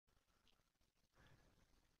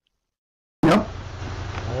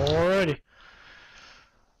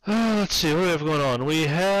let's see, what do we have going on? We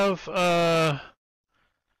have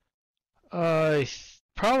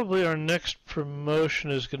probably our next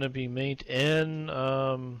promotion is going to be Mate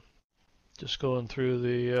N. Just going through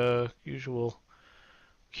the usual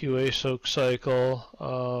QA soak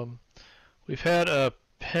cycle. We've had a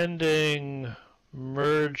pending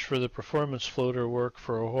merge for the performance floater work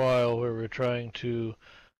for a while, where we're trying to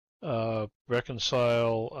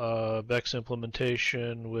reconcile Beck's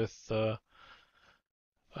implementation with the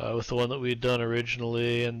one that we had done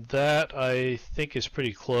originally, and that I think is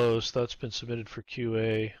pretty close. That's been submitted for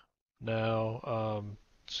QA now.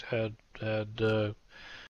 It's had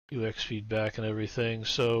UX feedback and everything,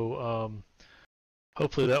 so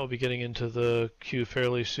hopefully that will be getting into the queue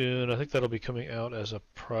fairly soon. I think that'll be coming out as a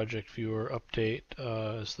project viewer update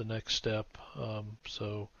as the next step.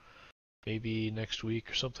 So maybe next week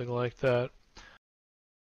or something like that.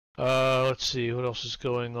 Let's see, what else is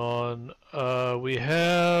going on? We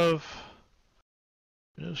have,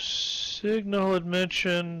 Signal had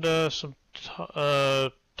mentioned some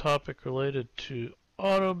topic related to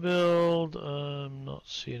auto build. I'm not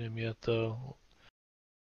seeing him yet though.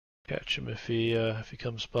 Catch him if he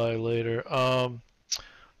comes by later.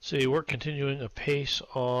 See, we're continuing apace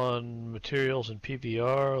on materials and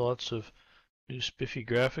PBR. Lots of new spiffy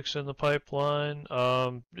graphics in the pipeline.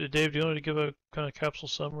 Dave, do you want to give a kind of capsule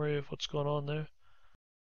summary of what's going on there?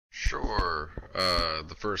 Sure.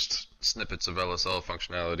 The first snippets of LSL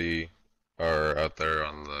functionality are out there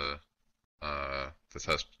on the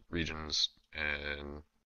test regions, and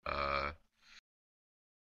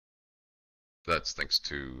that's thanks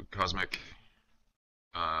to Cosmic.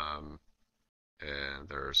 And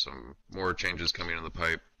there are some more changes coming in the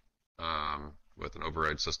pipe with an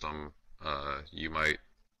override system. You might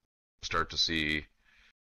start to see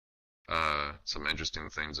some interesting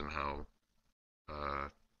things in how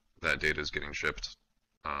that data is getting shipped.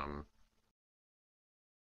 I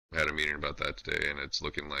had a meeting about that today, and it's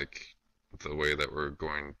looking like the way that we're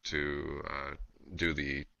going to do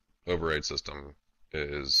the override system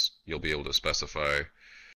is you'll be able to specify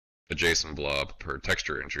a JSON blob per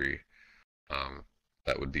texture entry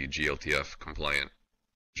that would be GLTF compliant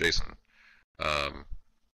JSON.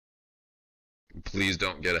 Please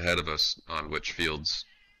don't get ahead of us on which fields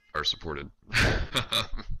are supported.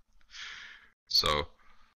 So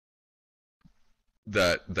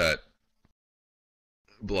that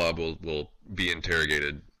blob will be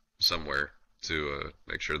interrogated somewhere to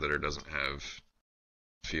make sure that it doesn't have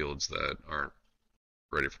fields that aren't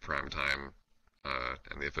ready for prime time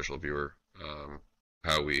and the official viewer.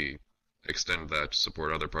 How we extend that to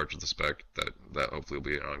support other parts of the spec, that hopefully will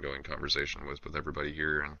be an ongoing conversation with everybody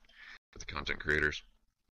here and with the content creators.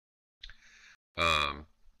 But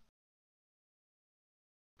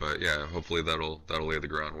yeah, hopefully that'll lay the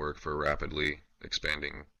groundwork for rapidly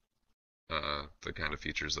expanding the kind of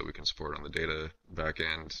features that we can support on the data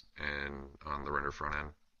backend and on the render front end.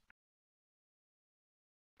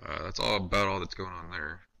 That's about all that's going on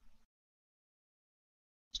there.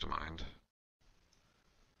 Just to mind.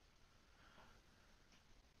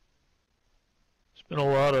 There's been a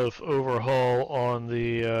lot of overhaul on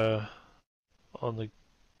the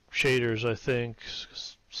shaders, I think.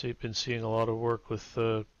 Been seeing a lot of work with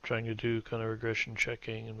trying to do kind of regression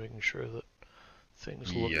checking and making sure that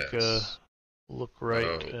things look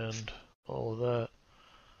right and all of that.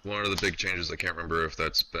 One of the big changes, I can't remember if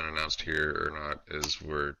that's been announced here or not, is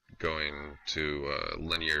we're going to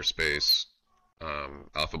linear space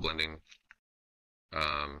alpha blending.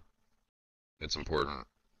 It's important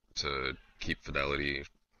to keep fidelity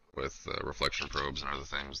with reflection probes and other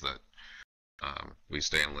things that we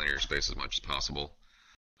stay in linear space as much as possible.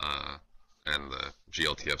 And the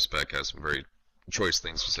GLTF spec has some very choice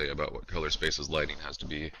things to say about what color spaces lighting has to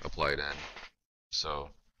be applied in. So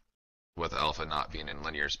with alpha not being in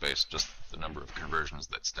linear space, just the number of conversions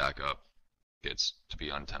that stack up gets to be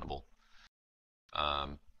untenable. I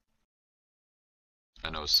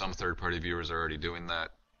know some third-party viewers are already doing that.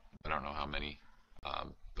 I don't know how many,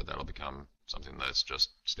 but that'll become something that's just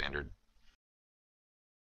standard.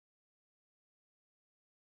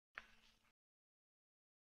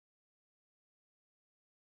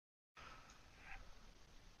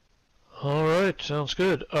 All right, sounds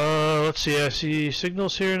good. Let's see, I see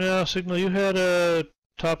Signal's here now. Signal, you had a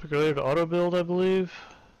topic related to auto build, I believe?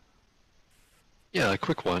 Yeah, a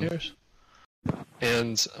quick one. Here's.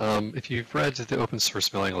 And if you've read the open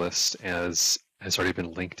source mailing list, as has already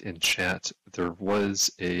been linked in chat, there have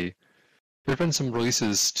been some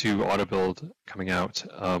releases to auto build coming out,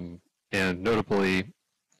 and notably,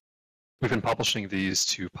 we've been publishing these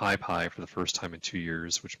to PyPy for the first time in 2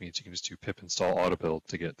 years, which means you can just do pip install auto build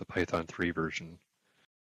to get the Python 3 version.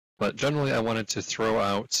 But generally, I wanted to throw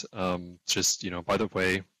out just, by the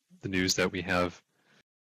way, the news that we have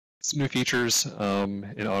some new features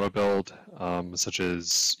in AutoBuild, such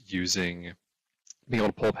as being able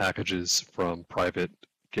to pull packages from private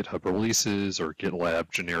GitHub releases or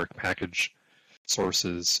GitLab generic package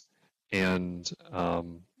sources. And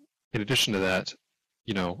in addition to that,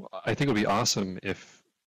 I think it would be awesome if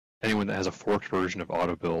anyone that has a forked version of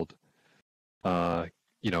AutoBuild,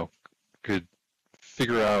 could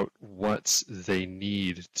figure out what they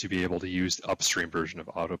need to be able to use the upstream version of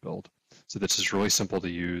AutoBuild. So this is really simple to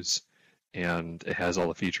use, and it has all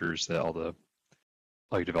the features that all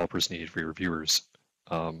your developers need for your reviewers.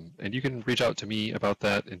 And you can reach out to me about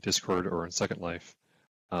that in Discord or in Second Life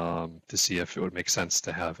to see if it would make sense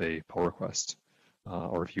to have a pull request,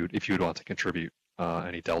 or if you would want to contribute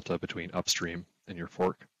any delta between upstream and your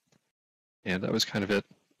fork. And that was kind of it.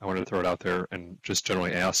 I wanted to throw it out there and just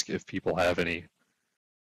generally ask if people have any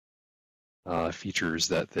features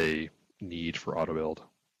that they need for AutoBuild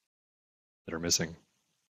that are missing.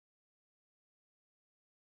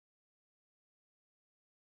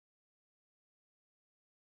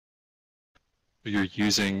 You're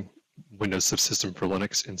using Windows Subsystem for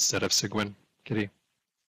Linux instead of Cygwin, Kitty?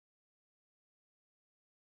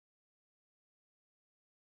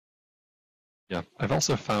 Yeah, I've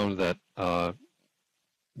also found that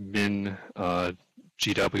Min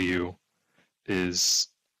GW is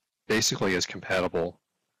basically as compatible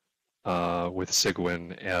with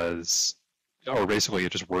Cygwin or basically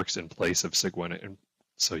it just works in place of Cygwin, and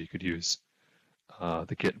so you could use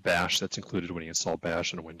the Git bash that's included when you install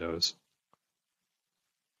bash in Windows.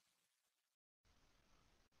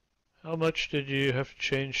 How much did you have to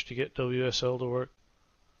change to get WSL to work?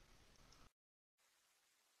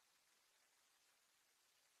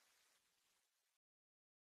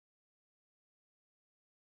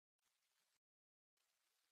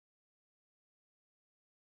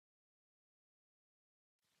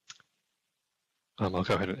 I'll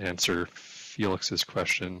go ahead and answer Felix's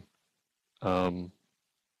question. Okay,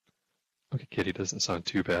 Kitty, doesn't sound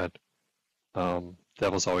too bad.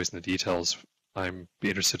 Devil's always in the details. I'm be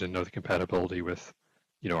interested to know the compatibility with,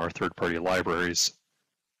 our third-party libraries.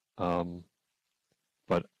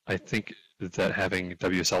 But I think that having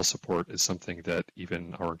WSL support is something that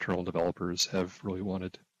even our internal developers have really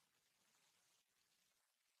wanted.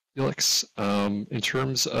 Felix, in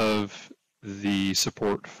terms of the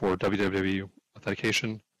support for www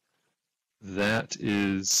authentication, that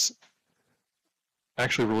is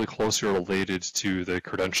actually really closely related to the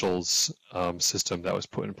credentials system that was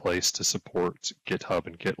put in place to support GitHub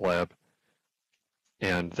and GitLab.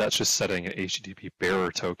 And that's just setting an HTTP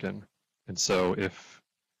bearer token. And so if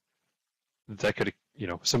that could,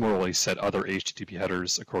 similarly set other HTTP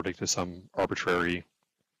headers according to some arbitrary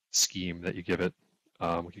scheme that you give it,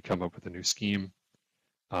 we could come up with a new scheme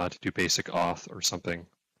to do basic auth or something.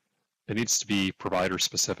 It needs to be provider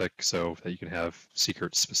specific so that you can have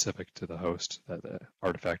secrets specific to the host that the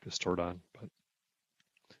artifact is stored on. But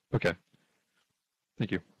okay,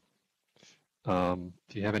 thank you. Do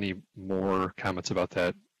you have any more comments about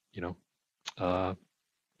that? Ping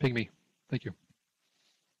me. Thank you.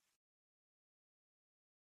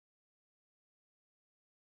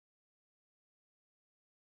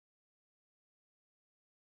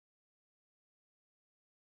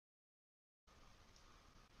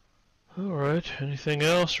 All right. Anything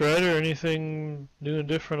else, Ryder? Anything new and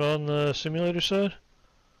different on the simulator side?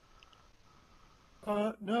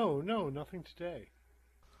 No, nothing today.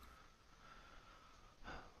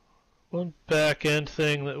 One back-end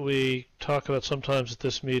thing that we talk about sometimes at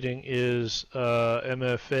this meeting is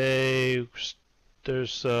MFA.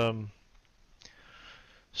 There's still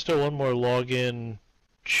one more login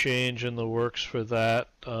change in the works for that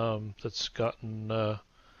that's gotten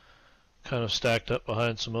kind of stacked up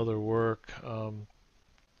behind some other work. I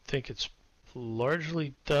think it's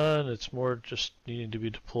largely done. It's more just needing to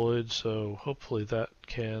be deployed, so hopefully that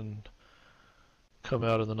can come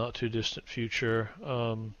out in the not too distant future.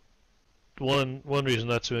 One reason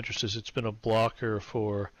that's of interest is it's been a blocker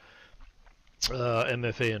for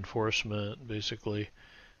MFA enforcement. Basically,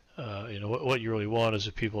 what you really want is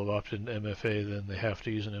if people have opted in MFA, then they have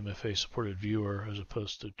to use an MFA supported viewer as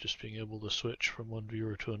opposed to just being able to switch from one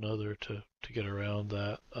viewer to another to get around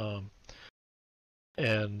that.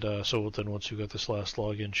 So then once you've got this last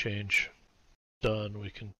login change done, we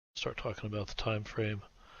can start talking about the time frame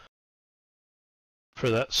for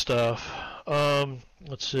that stuff.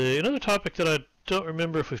 Let's see, another topic that I don't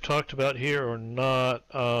remember if we've talked about here or not,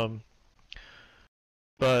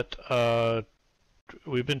 but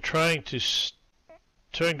we've been trying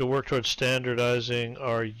to work towards standardizing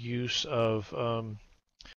our use of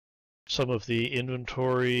some of the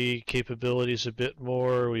inventory capabilities a bit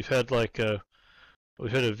more. We've had a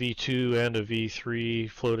V2 and a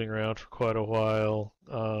V3 floating around for quite a while.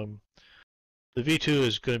 The V2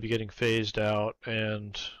 is going to be getting phased out,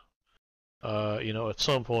 and at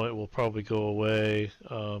some point will probably go away.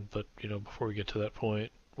 But before we get to that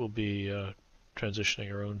point, we'll be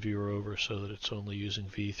transitioning our own viewer over so that it's only using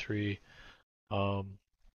V3.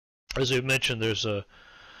 As I mentioned, there's a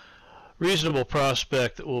reasonable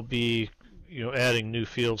prospect that we'll be adding new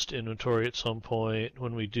fields to inventory at some point.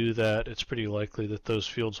 When we do that, it's pretty likely that those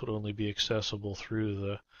fields would only be accessible through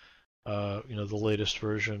the the latest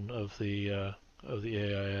version of the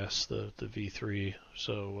AIS, the V3.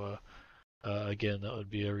 So again, that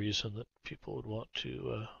would be a reason that people would want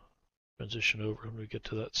to transition over when we get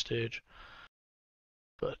to that stage.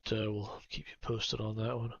 But we'll keep you posted on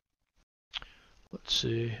that one. Let's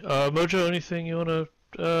see. Mojo, anything you want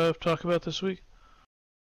to talk about this week?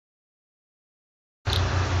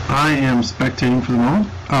 I am spectating for the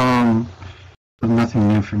moment. But nothing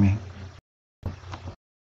new for me.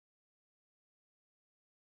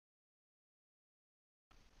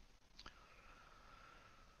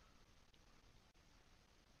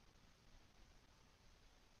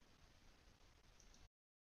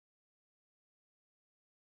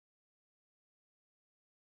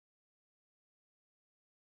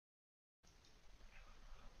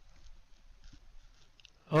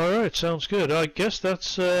 All right, sounds good. I guess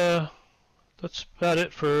that's about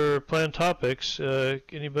it for planned topics.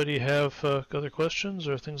 Anybody have other questions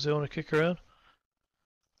or things they want to kick around?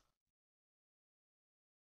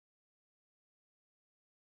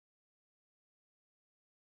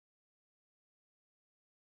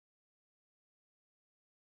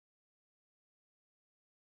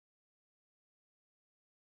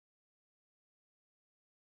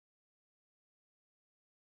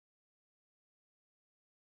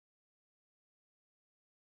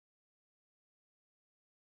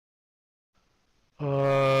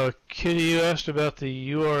 Kitty, you asked about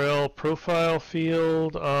the URL profile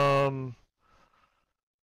field.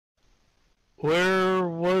 Where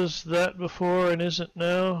was that before and isn't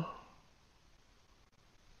now?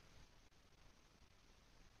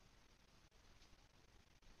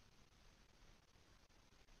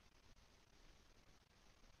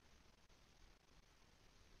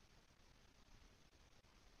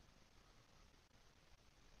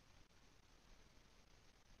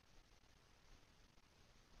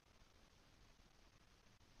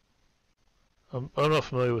 I'm not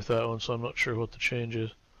familiar with that one, so I'm not sure what the change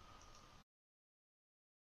is.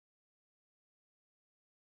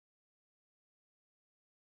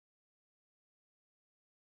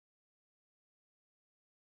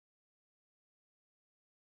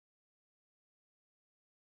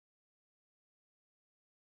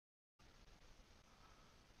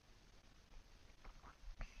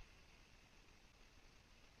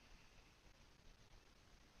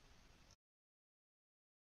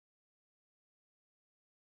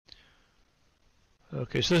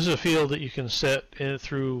 Okay, so this is a field that you can set in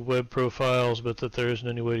through web profiles, but that there isn't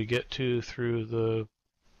any way to get to through the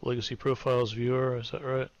Legacy Profiles viewer, is that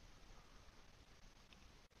right?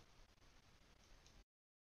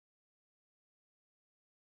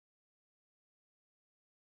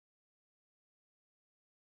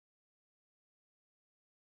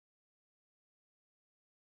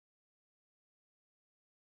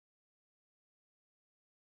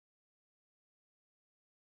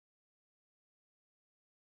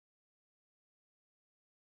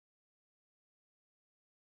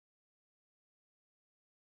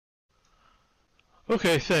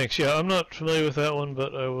 Okay, thanks. Yeah, I'm not familiar with that one,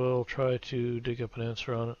 but I will try to dig up an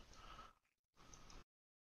answer on it.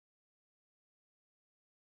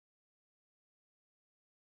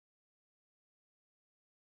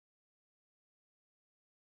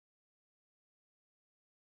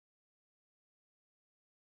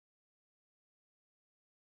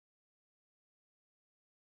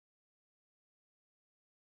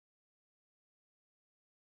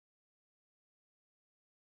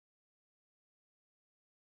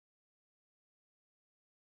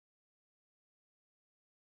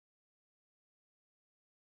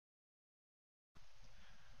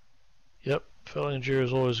 Yep, Phalangier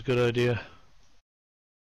is always a good idea.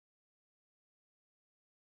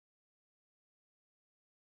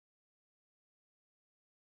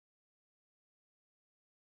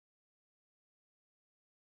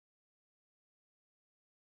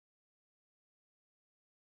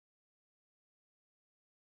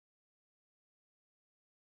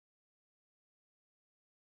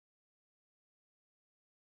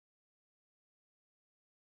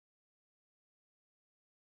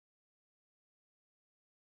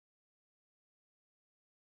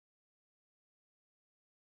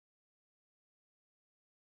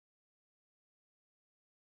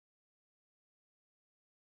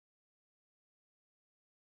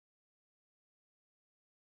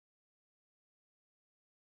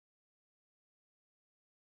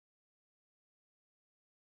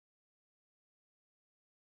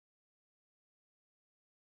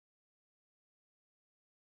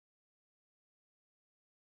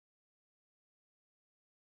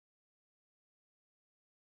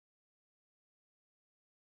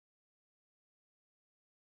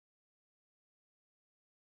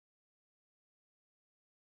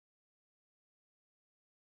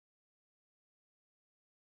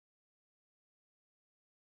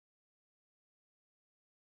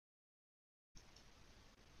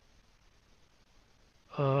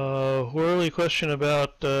 Whirly question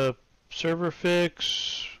about server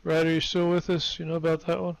fix. Ryder, are you still with us? You know about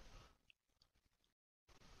that one?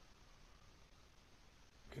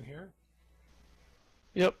 Can hear?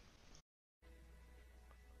 Yep.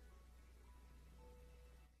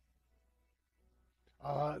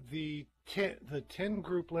 The 10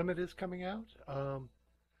 group limit is coming out.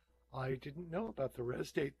 I didn't know about the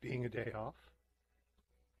res date being a day off.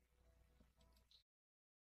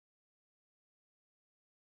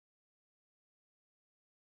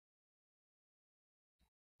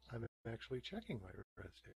 I'm actually checking my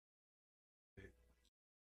res date.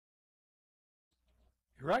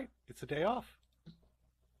 You're right, it's a day off.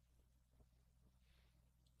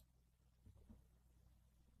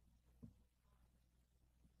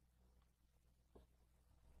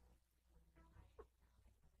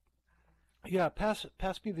 Yeah, pass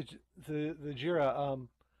me the Jira.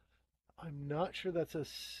 I'm not sure that's a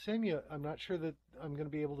I'm not sure that I'm going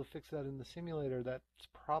to be able to fix that in the simulator. That's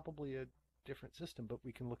probably a different system, but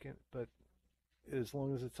we can look at. But as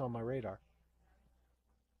long as it's on my radar.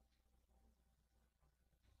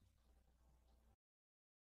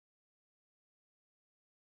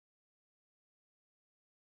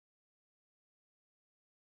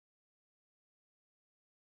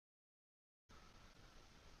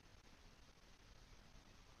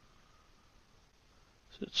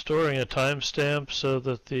 Is it storing a timestamp so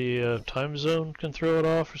that the time zone can throw it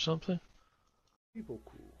off or something? People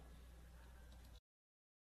cool.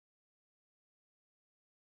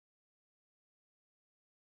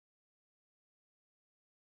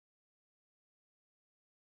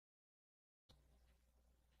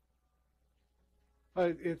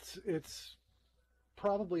 It's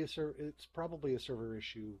probably a server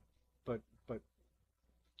issue, but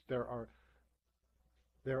there are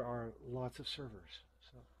lots of servers.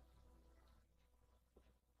 So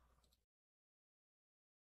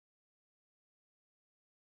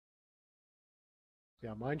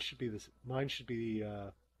yeah, mine should be this. Mine should be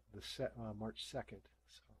the March 2nd.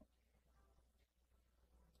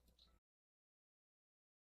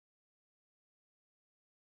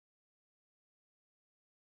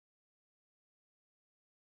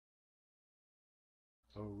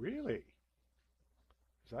 So oh really?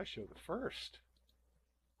 Because I show the first.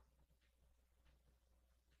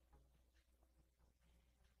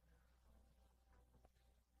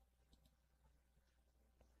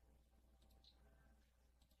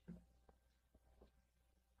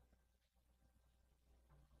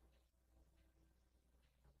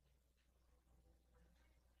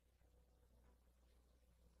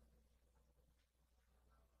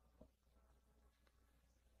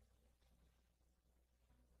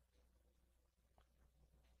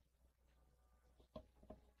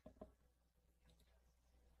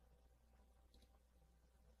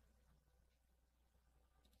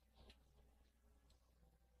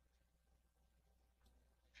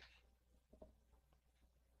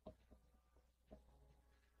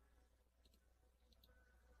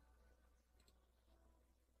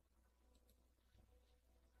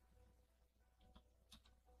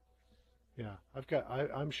 Yeah, I've got.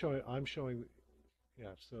 I'm showing. I'm showing.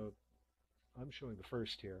 Yeah, so I'm showing the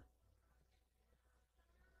first here.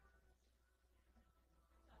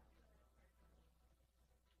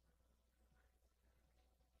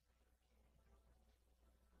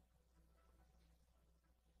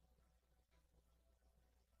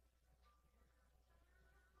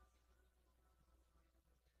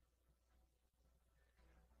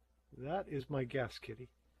 That is my guess, Kitty.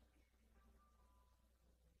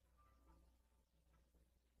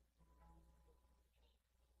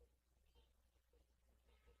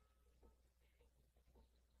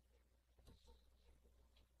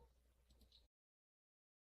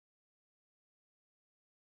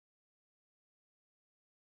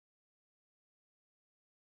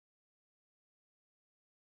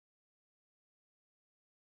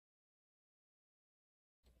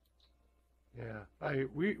 Yeah,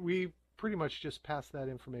 we pretty much just pass that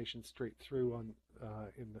information straight through on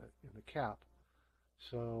in the cap.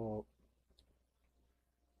 So,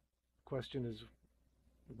 question is,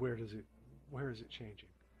 where does it where is it changing?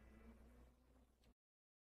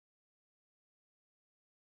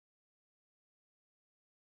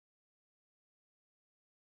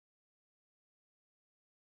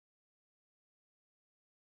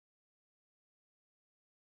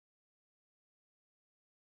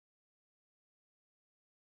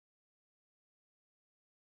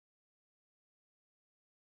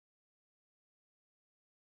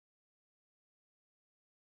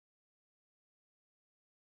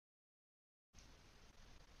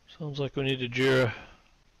 Sounds like we need a Jira.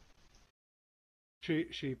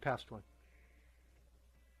 She passed one.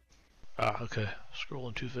 Ah, okay.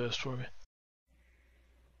 Scrolling too fast for me.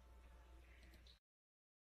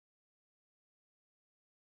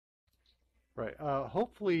 Right.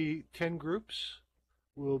 Hopefully 10 groups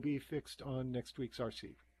will be fixed on next week's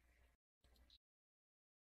RC.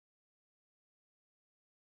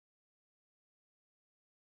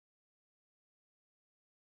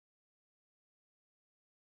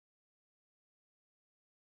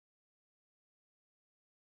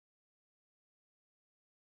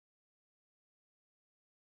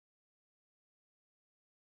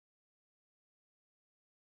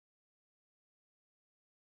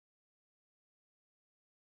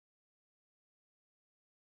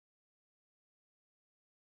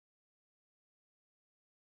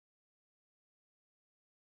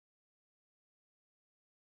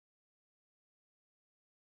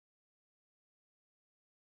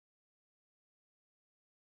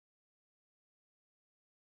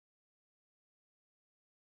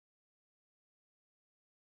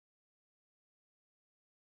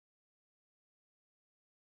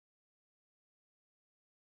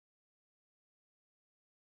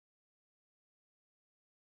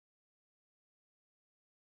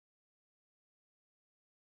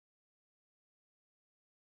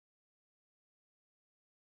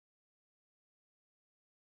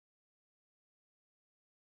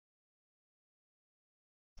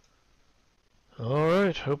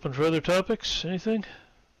 Alright, open for other topics. Anything?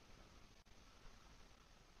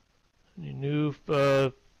 Any new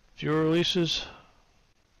viewer releases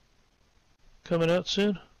coming out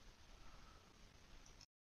soon?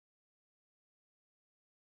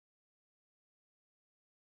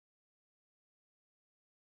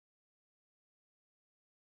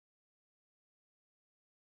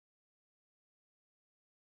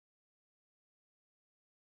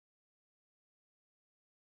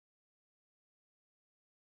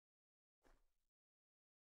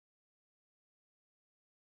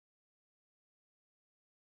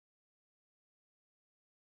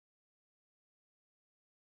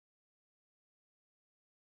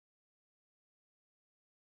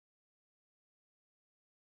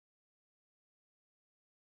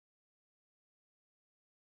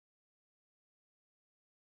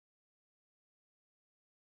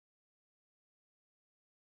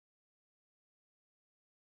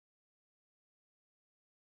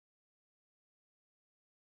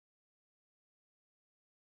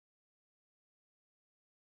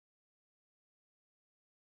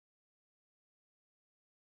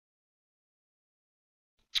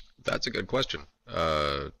 That's a good question.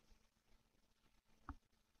 I'm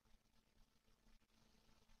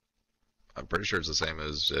pretty sure it's the same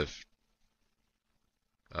as if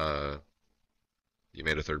you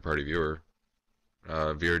made a third-party viewer.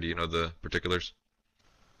 Veer, do you know the particulars?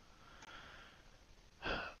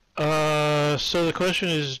 So the question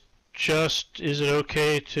is just, is it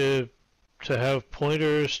okay to have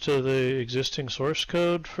pointers to the existing source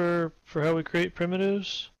code for how we create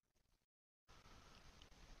primitives?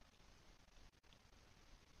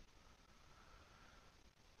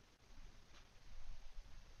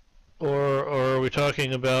 Or are we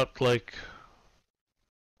talking about like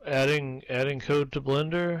adding code to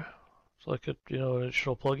Blender? It's like a an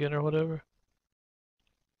additional plugin or whatever.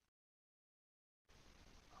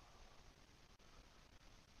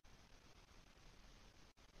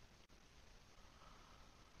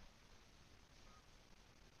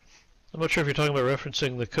 I'm not sure if you're talking about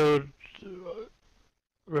referencing the code,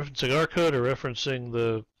 referencing our code, or referencing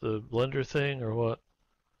the Blender thing, or what.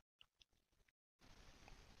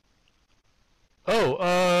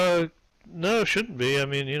 Oh, no, it shouldn't be. I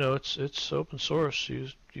mean, it's open source.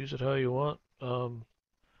 Use it how you want.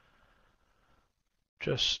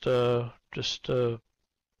 Just give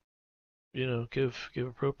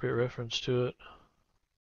appropriate reference to it.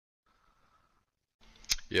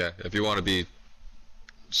 Yeah, if you want to be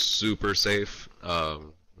super safe,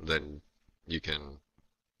 then you can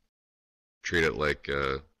treat it like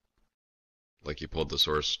you pulled the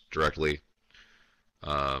source directly.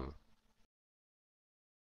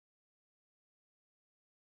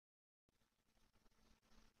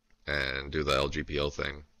 And do the LGPL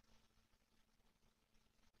thing.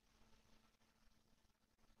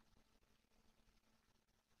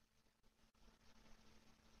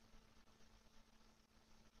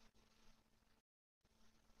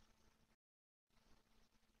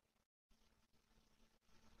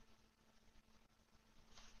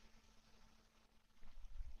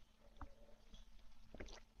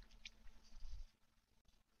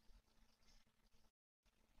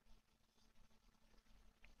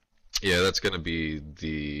 Yeah, that's going to be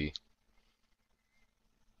the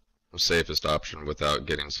safest option without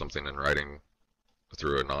getting something in writing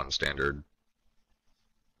through a non-standard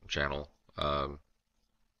channel. And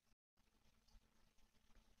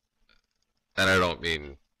I don't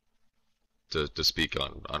mean to speak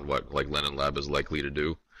on what like Linen Lab is likely to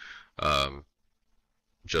do.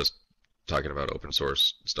 Just talking about open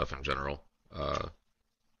source stuff in general.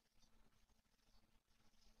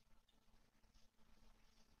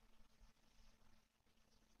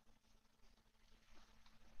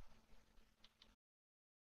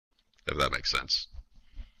 If that makes sense.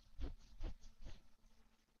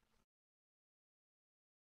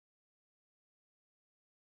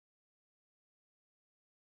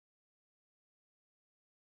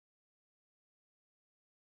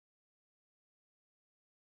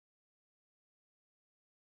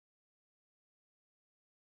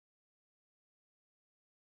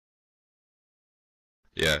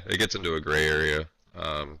 Yeah, it gets into a gray area.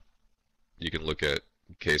 You can look at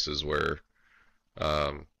cases where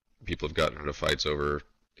people have gotten into fights over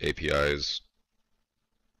APIs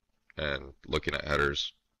and looking at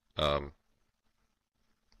headers. I'm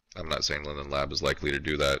not saying Linen Lab is likely to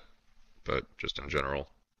do that, but just in general,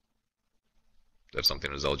 if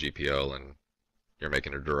something is LGPL and you're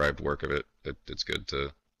making a derived work of it, it's good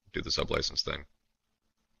to do the sublicense thing.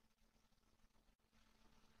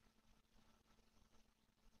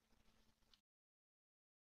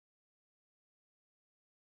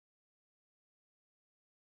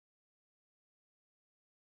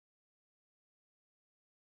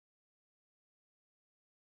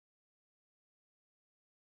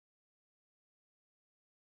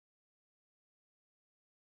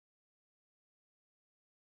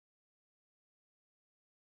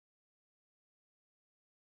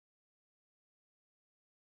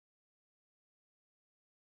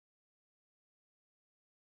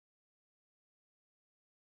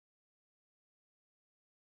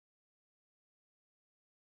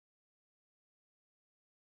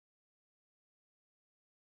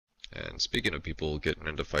 And speaking of people getting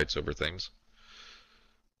into fights over things,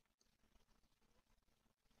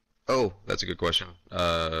 oh, that's a good question.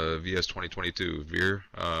 VS 2022, Veer.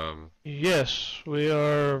 Yes, we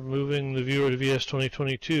are moving the viewer to VS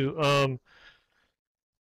 2022.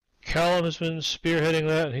 Callum has been spearheading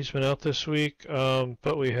that, and he's been out this week.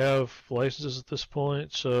 But we have licenses at this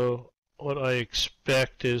point, so what I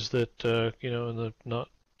expect is that in the not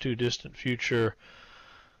too distant future,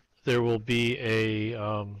 there will be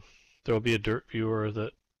a dirt viewer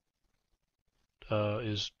that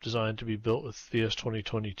is designed to be built with VS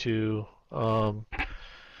 2022. When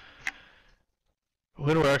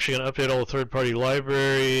we're actually going to update all the third-party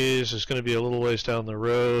libraries is going to be a little ways down the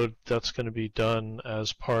road. That's going to be done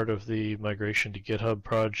as part of the migration to GitHub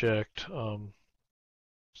project.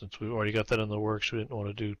 Since we've already got that in the works, we didn't want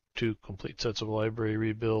to do two complete sets of library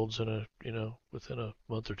rebuilds in within a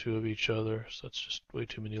month or two of each other. So that's just way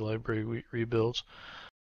too many library rebuilds.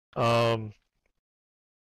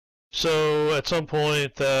 So at some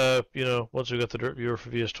point, once we got the dirt viewer for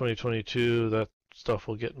VS 2022, that stuff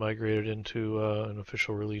will get migrated into an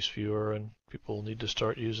official release viewer, and people will need to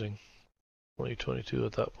start using 2022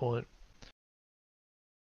 at that point.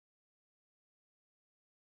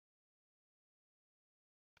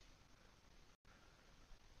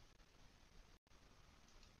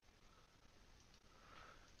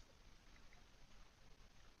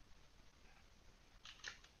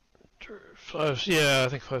 I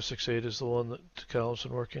think 568 is the one that Callum's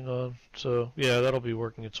been working on. So yeah, that'll be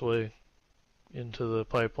working its way into the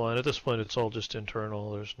pipeline. At this point, it's all just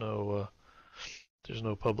internal. There's no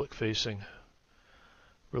public-facing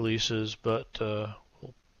releases, but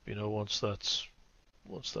once that's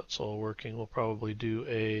all working, we'll probably do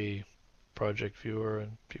a project viewer,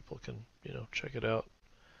 and people can check it out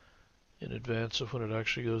in advance of when it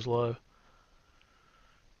actually goes live.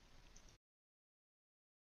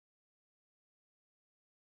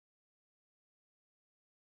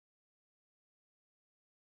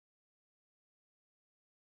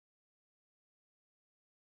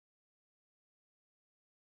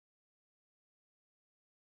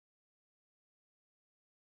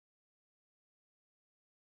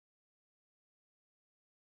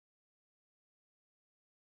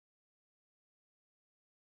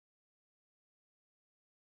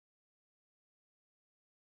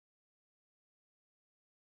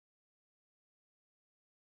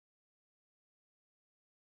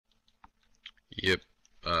 Yep.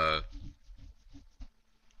 I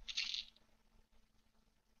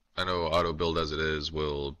know Auto Build as it is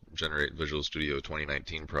will generate Visual Studio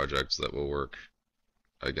 2019 projects that will work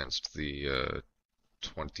against the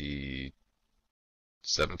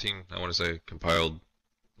 2017, I want to say, compiled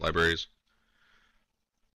libraries.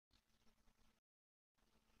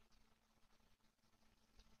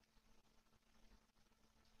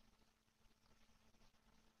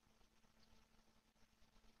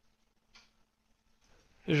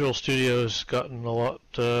 Visual Studio has gotten a lot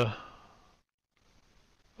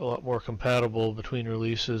more compatible between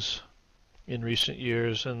releases in recent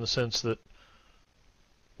years, in the sense that,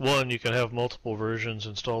 one, you can have multiple versions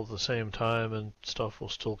installed at the same time and stuff will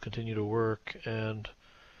still continue to work, and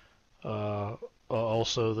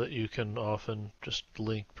also that you can often just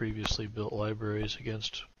link previously built libraries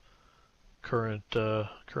against current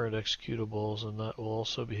executables, and that will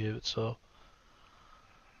also behave itself.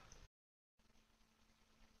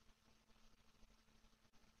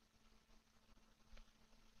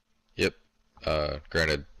 Yep.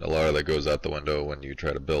 Granted, a lot of that goes out the window when you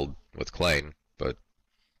try to build with Clang, but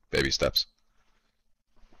baby steps.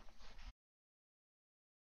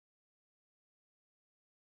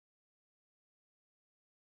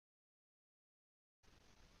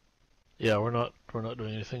 Yeah, we're not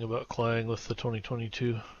doing anything about Clang with the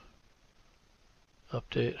 2022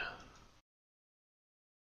 update.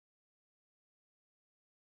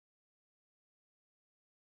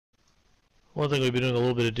 One thing we've been doing a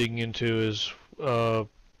little bit of digging into is,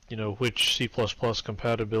 which C++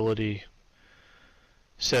 compatibility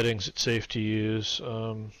settings it's safe to use.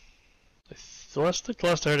 The last I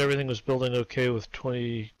heard, everything was building okay with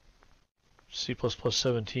 20 C++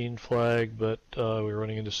 17 flag, but we were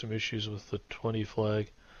running into some issues with the 20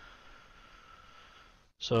 flag.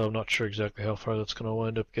 So I'm not sure exactly how far that's going to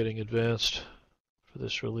wind up getting advanced for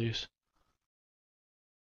this release.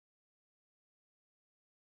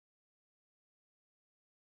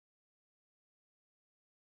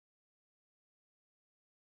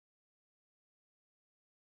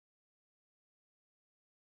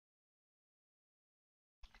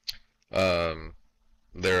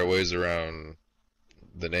 There are ways around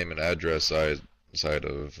the name and address side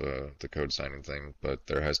of the code signing thing, but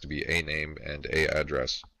there has to be a name and a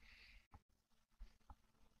address.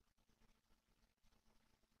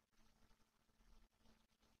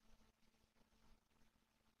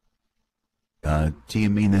 Do you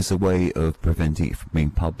mean there's a way of preventing it from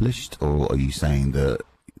being published, or are you saying that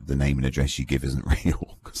the name and address you give isn't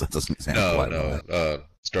real? Because that doesn't sound quite right.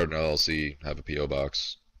 Start an LLC, have a PO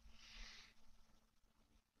box.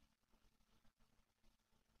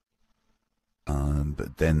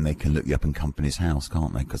 But then they can look you up in Company's House,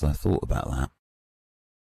 can't they? Because I thought about that.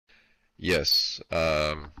 Yes.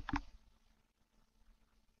 Trying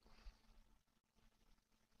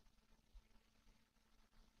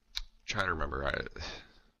to remember.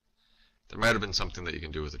 There might have been something that you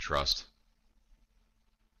can do with a trust.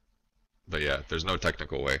 But yeah, there's no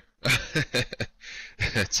technical way.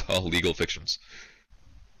 It's all legal fictions.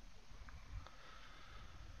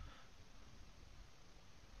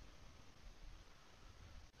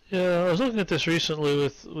 Yeah, I was looking at this recently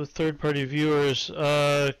with third-party viewers.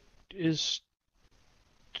 Is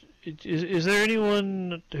there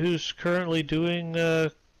anyone who's currently doing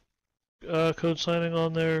code signing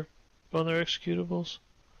on their executables?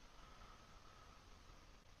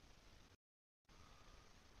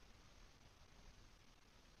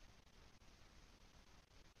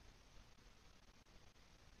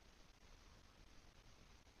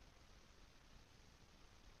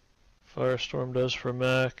 Firestorm does for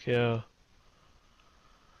Mac, yeah.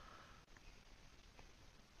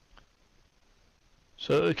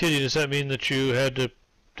 So, Kitty, does that mean that you had to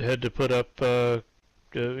put up, Firestorm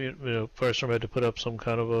had to put up some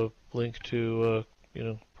kind of a link to,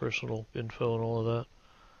 personal info and all of that?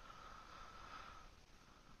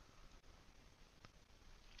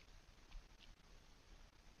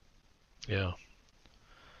 Yeah.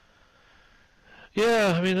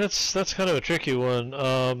 Yeah, I mean that's kind of a tricky one.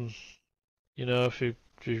 If you're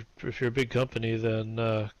a big company, then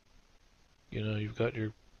you've got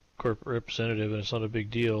your corporate representative, and it's not a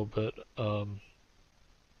big deal. But that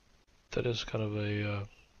is kind of an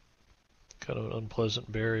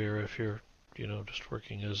unpleasant barrier if you're just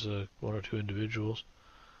working as one or two individuals.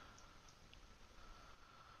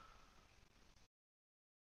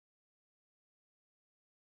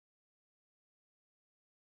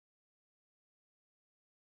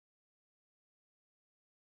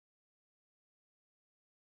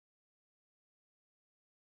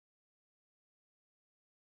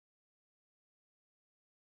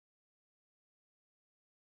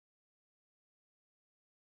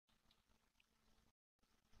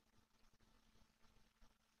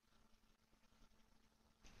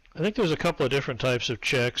 I think there's a couple of different types of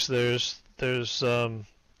checks. There's like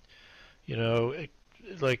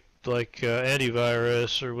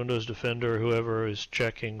antivirus or Windows Defender or whoever is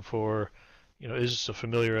checking for, is this a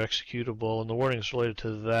familiar executable, and the warnings related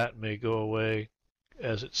to that may go away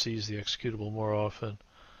as it sees the executable more often.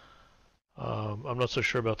 I'm not so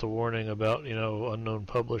sure about the warning about unknown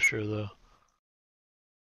publisher though.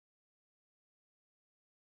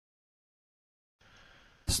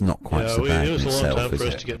 It's not quite Yeah, so bad it in was a long itself, time is for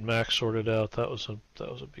us it? to get Mac sorted out. That was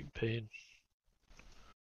a big pain.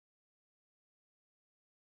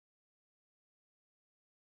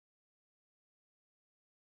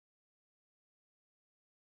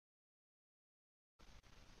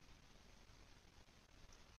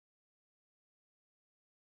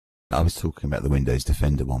 I was talking about the Windows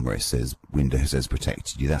Defender one where it says Windows has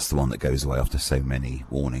protected you. That's the one that goes away after so many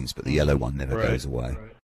warnings, but the yellow one never Right, goes away.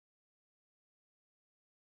 right.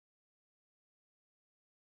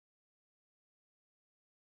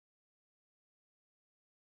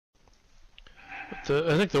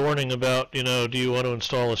 I think the warning about, do you want to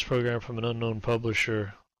install this program from an unknown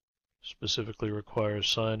publisher specifically requires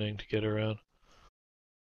signing to get around.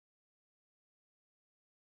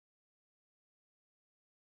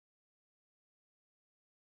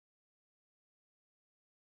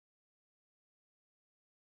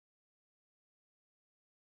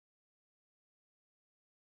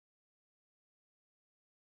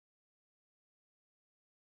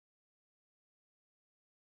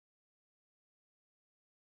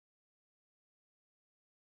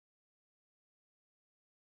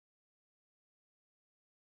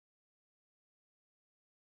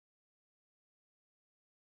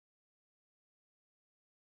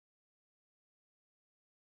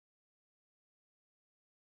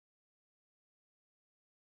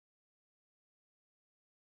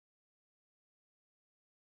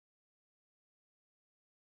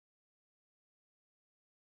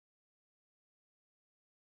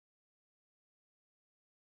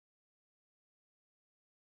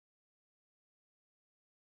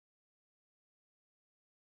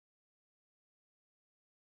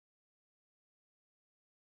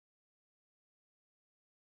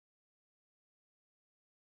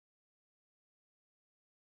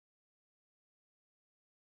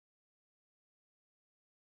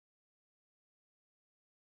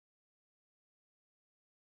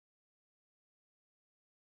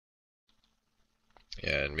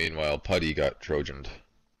 And meanwhile, Putty got Trojaned.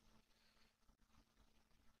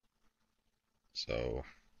 So,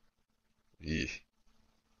 eeh.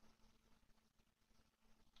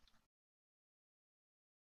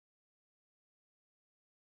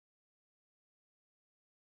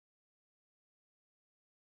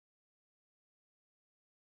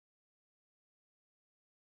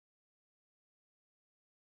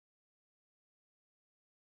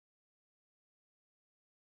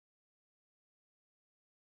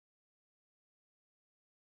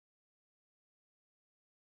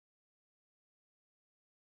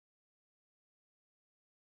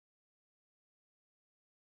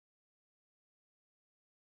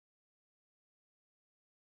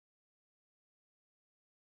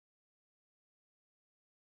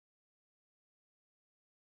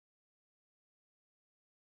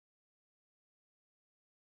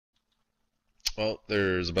 Well,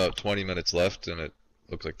 there's about 20 minutes left, and it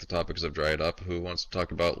looks like the topics have dried up. Who wants to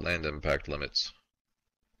talk about land impact limits?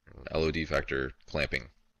 And LOD factor clamping.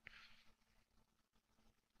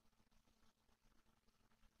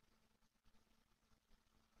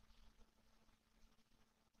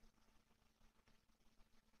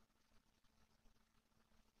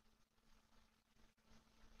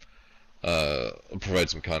 I'll provide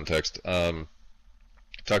some context.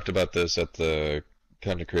 Talked about this at the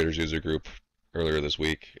Content Creators User Group earlier this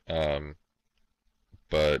week,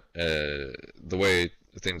 but the way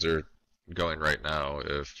things are going right now,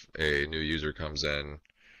 if a new user comes in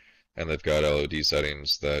and they've got LOD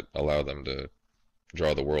settings that allow them to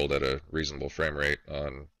draw the world at a reasonable frame rate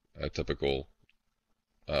on a typical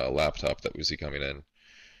laptop that we see coming in,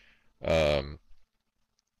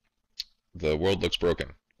 the world looks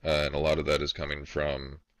broken, and a lot of that is coming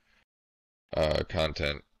from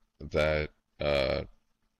content that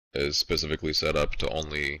is specifically set up to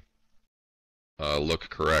only look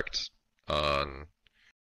correct on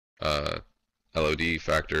LOD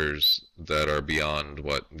factors that are beyond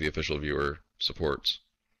what the official viewer supports.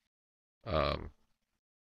 I'm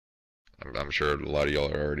sure a lot of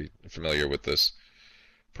y'all are already familiar with this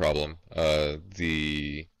problem.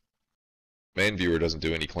 The main viewer doesn't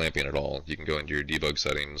do any clamping at all. You can go into your debug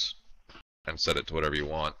settings and set it to whatever you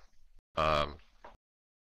want.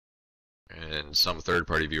 And some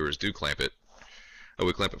third-party viewers do clamp it. Oh,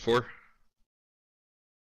 we clamp it for?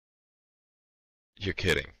 You're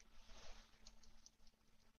kidding.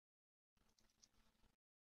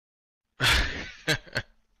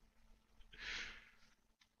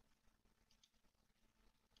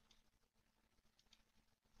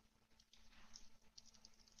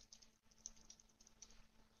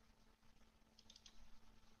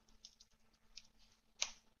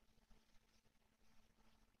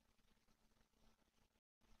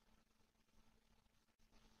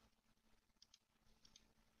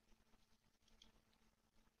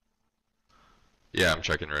 Yeah, I'm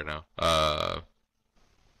checking right now. I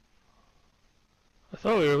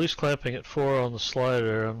thought we were at least clamping at 4 on the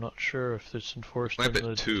slider. I'm not sure if it's enforced Clamp in at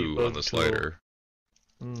the 2 debug on the tool. slider.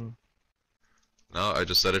 Hmm. No, I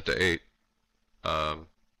just set it to 8.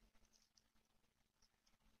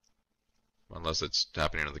 Unless it's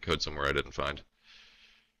happening in the code somewhere I didn't find.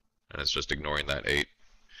 And it's just ignoring that 8.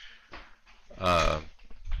 At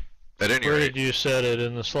any Where rate, did you set it?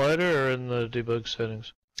 In the slider or in the debug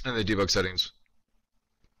settings? in the debug settings.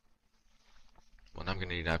 Well, I'm going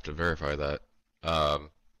to have to verify that.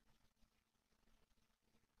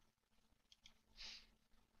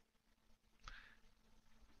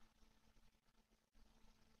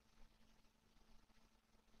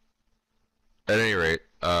 At any rate,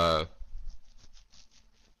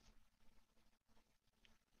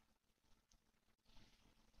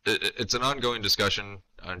 it's an ongoing discussion.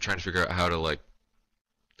 I'm trying to figure out how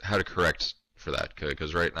to correct for that,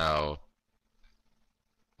 because right now,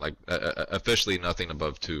 like officially nothing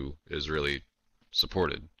above 2 is really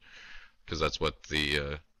supported, because that's what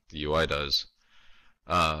the UI does,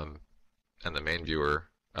 and the main viewer,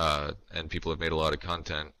 and people have made a lot of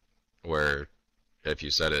content where if you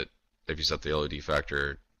set the LOD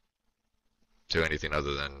factor to anything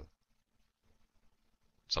other than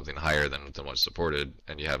something higher than what's supported,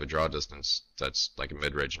 and you have a draw distance that's like a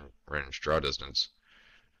mid-range draw distance,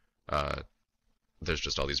 there's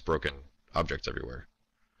just all these broken objects everywhere.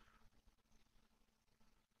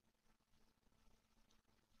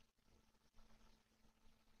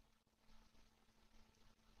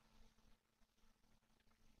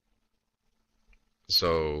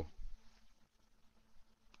 So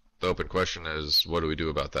the open question is, what do we do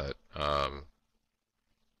about that?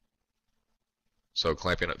 So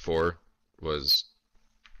clamping at 4 was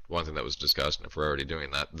one thing that was discussed, and if we're already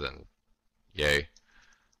doing that, then yay.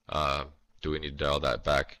 Do we need to dial that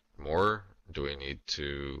back more? Do we need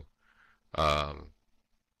to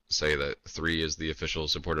say that 3 is the official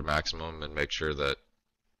supported maximum and make sure that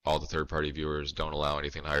all the third-party viewers don't allow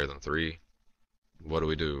anything higher than 3? What do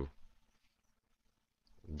we do?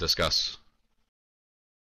 Discuss.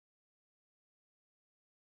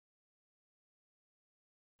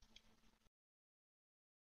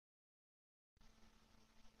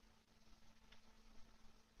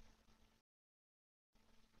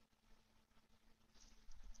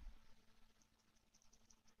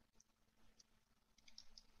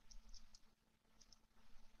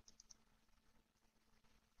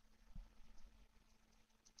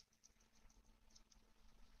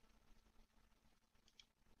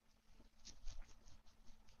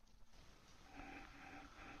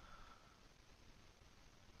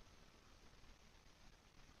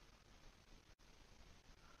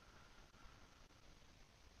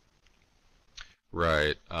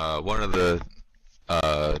 Right. One of the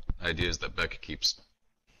ideas that Becca keeps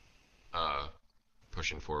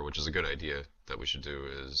pushing for, which is a good idea that we should do,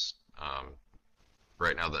 is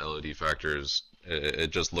right now the LOD factors,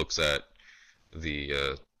 it just looks at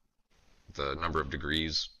the number of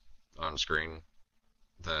degrees on screen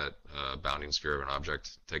that bounding sphere of an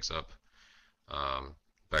object takes up.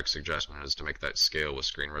 Beck's suggestion is to make that scale with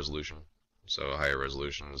screen resolution, so higher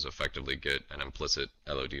resolutions effectively get an implicit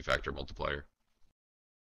LOD factor multiplier.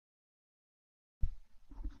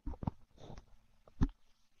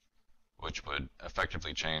 Which would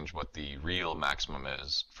effectively change what the real maximum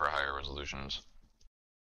is for higher resolutions.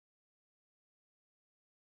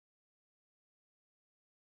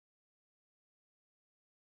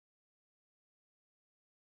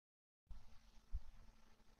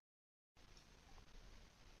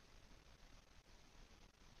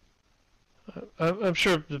 I'm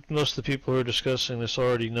sure that most of the people who are discussing this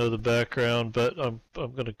already know the background, but I'm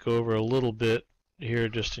going to go over a little bit here,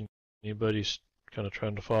 just in anybody's kind of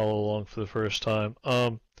trying to follow along for the first time.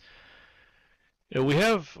 We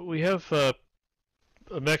have a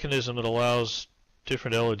mechanism that allows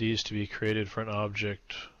different LODs to be created for an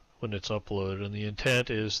object when it's uploaded, and the intent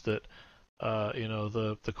is that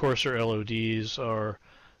the coarser LODs are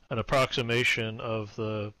an approximation of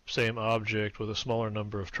the same object with a smaller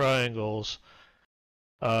number of triangles,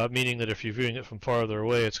 meaning that if you're viewing it from farther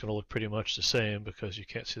away, it's going to look pretty much the same because you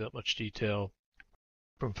can't see that much detail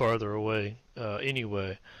from farther away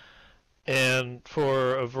anyway. And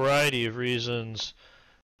for a variety of reasons,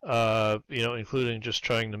 including just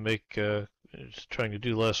trying to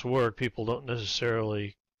do less work, people don't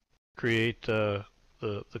necessarily create the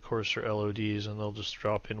coarser LODs, and they'll just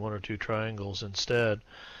drop in 1 or 2 triangles instead,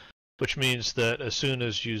 which means that as soon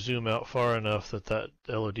as you zoom out far enough that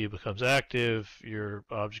LOD becomes active, your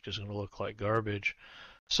object is going to look like garbage.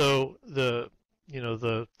 So the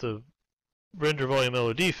render volume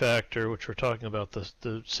LOD factor, which we're talking about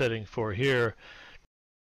the setting for here,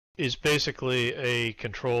 is basically a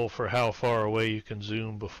control for how far away you can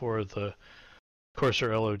zoom before the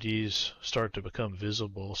cursor LODs start to become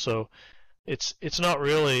visible. So it's not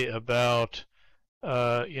really about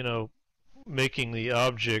making the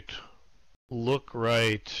object look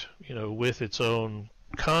right, with its own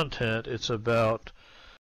content. It's about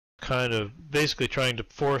kind of basically trying to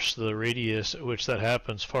force the radius at which that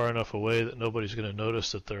happens far enough away that nobody's going to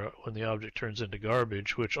notice that when the object turns into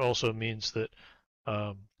garbage, which also means that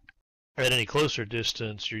at any closer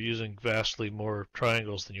distance you're using vastly more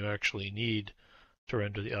triangles than you actually need to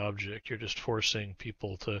render the object. You're just forcing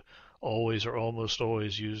people to always or almost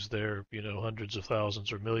always use their hundreds of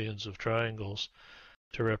thousands or millions of triangles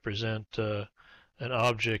to represent an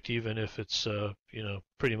object, even if it's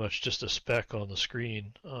pretty much just a speck on the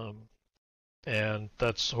screen, and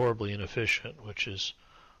that's horribly inefficient, which is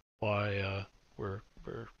why we're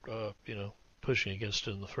pushing against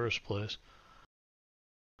it in the first place.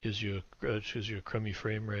 Gives you a crummy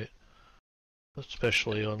frame rate,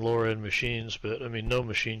 especially on lower end machines. But I mean, no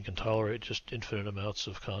machine can tolerate just infinite amounts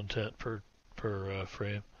of content per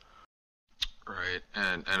frame. Right,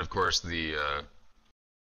 and of course the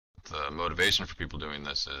motivation for people doing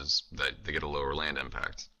this is that they get a lower land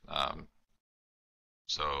impact.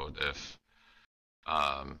 So if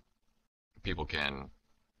people can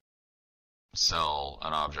sell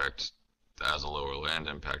an object that has a lower land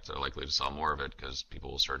impact, they're likely to sell more of it because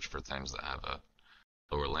people will search for things that have a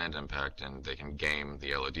lower land impact, and they can game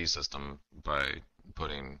the LOD system by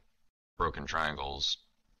putting broken triangles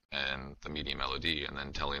in the medium LOD and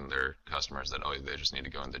then telling their customers that, oh, they just need to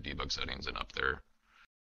go into debug settings and up their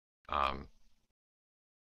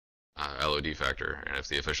LOD factor, and if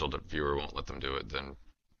the official viewer won't let them do it, then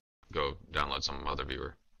go download some other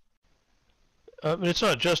viewer. It's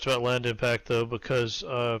not just about land impact though, because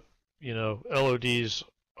LODs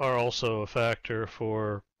are also a factor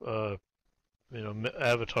for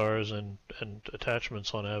avatars and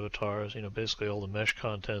attachments on avatars. Basically all the mesh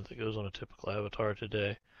content that goes on a typical avatar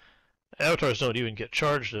today. Avatars don't even get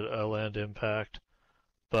charged a land impact,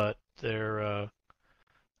 but they're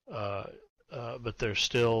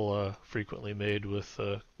still frequently made with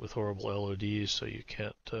horrible LODs, so you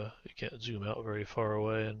can't zoom out very far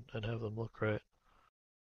away and have them look right.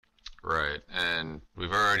 Right, and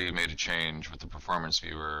we've already made a change with the performance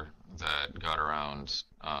viewer that got around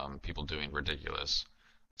people doing ridiculous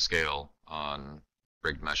scale on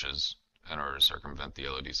rigged meshes in order to circumvent the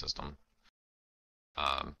LOD system.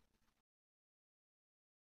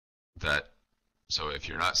 So if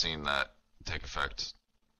you're not seeing that take effect,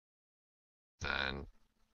 then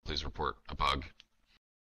please report a bug,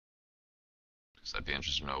 because I'd be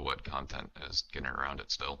interested to know what content is getting around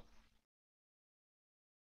it still.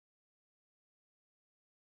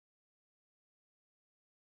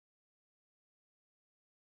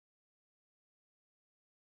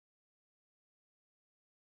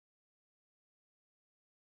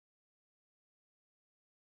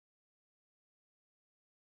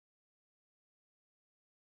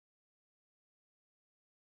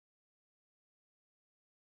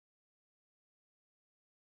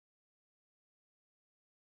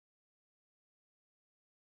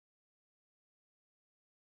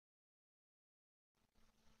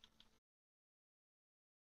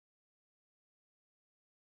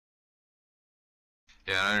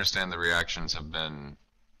 Yeah, I understand the reactions have been,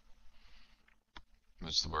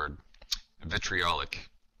 what's the word, vitriolic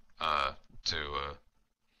as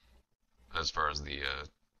far as the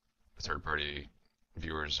third-party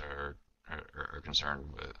viewers are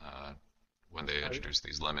concerned with when they introduce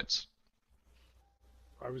these limits.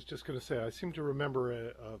 I was just going to say, I seem to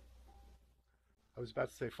remember I was about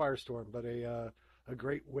to say firestorm, but a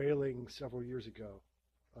great wailing several years ago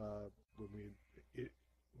when we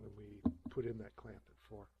put in that clamp at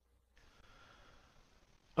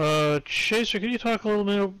 4. Chaser, can you talk a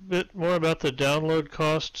little bit more about the download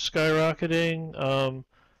cost skyrocketing?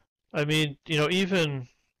 I mean, even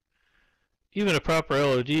a proper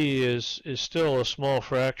LOD is still a small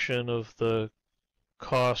fraction of the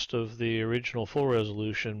cost of the original full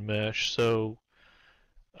resolution mesh. So,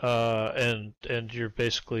 and you're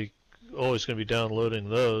basically always going to be downloading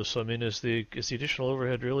those. So, I mean, is the additional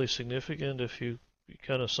overhead really significant if you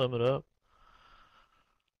kind of sum it up?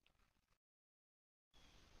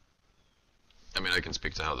 I mean, I can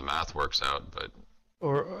speak to how the math works out, but...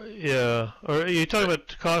 Or are you talking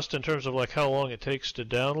about cost in terms of like how long it takes to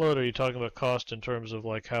download, or are you talking about cost in terms of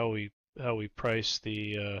like how we price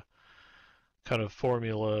the kind of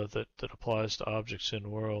formula that applies to objects in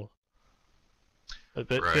world? But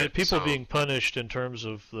Right, people so- being punished in terms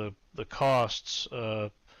of the costs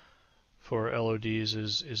for LODs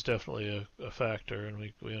is definitely a factor, and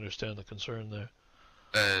we understand the concern there.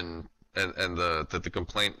 And the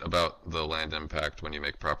complaint about the land impact when you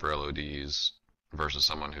make proper LODs versus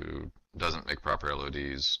someone who doesn't make proper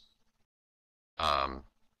LODs. I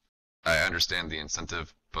understand the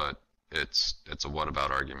incentive, but it's a what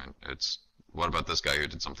about argument. It's what about this guy who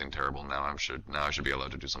did something terrible? Now I should be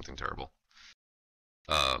allowed to do something terrible.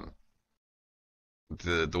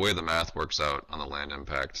 The way the math works out on the land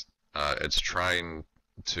impact, it's trying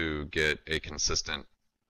to get a consistent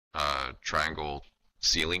triangle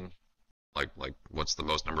ceiling, like what's the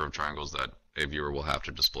most number of triangles that a viewer will have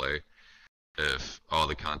to display if all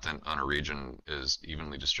the content on a region is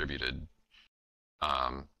evenly distributed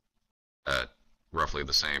at roughly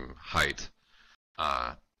the same height,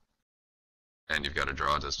 and you've got to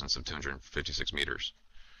draw a distance of 256 meters.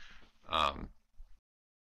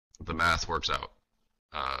 The math works out.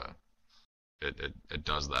 It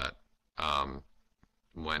does that.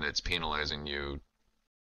 When it's penalizing you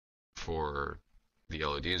for the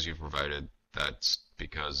LEDs you've provided, that's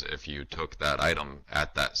because if you took that item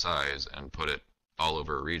at that size and put it all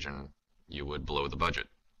over a region, you would blow the budget.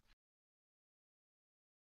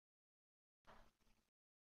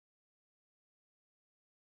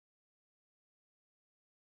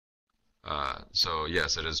 So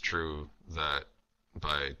yes, it is true that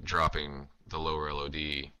by dropping the lower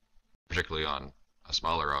LOD, particularly on a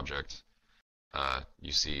smaller object,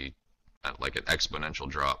 you see like an exponential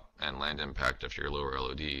drop in land impact if your lower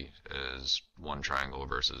LOD is 1 triangle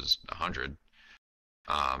versus 100.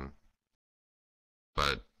 But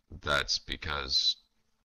that's because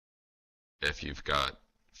if you've got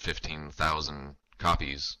 15,000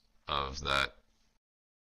 copies of that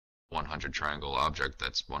 100 triangle object,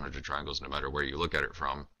 that's 100 triangles no matter where you look at it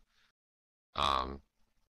from,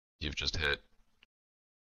 you've just hit,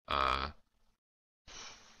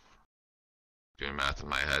 doing math in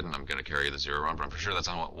my head, and I'm going to carry the 0 around, but I'm pretty sure that's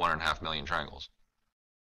on 1.5 million triangles.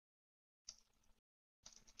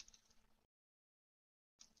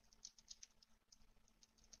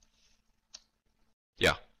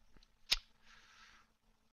 Yeah.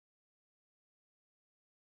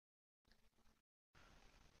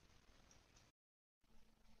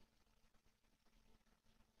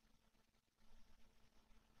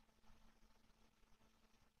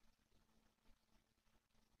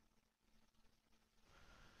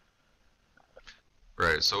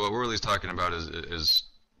 Right, so what we're really talking about is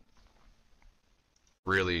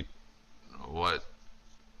really what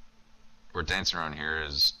we're dancing around here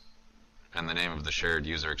is in the name of the shared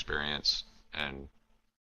user experience, and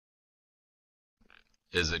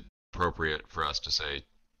is it appropriate for us to say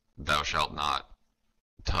thou shalt not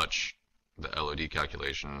touch the LOD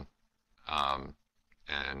calculation,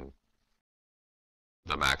 and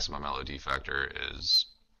the maximum LOD factor is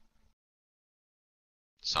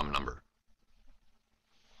some number.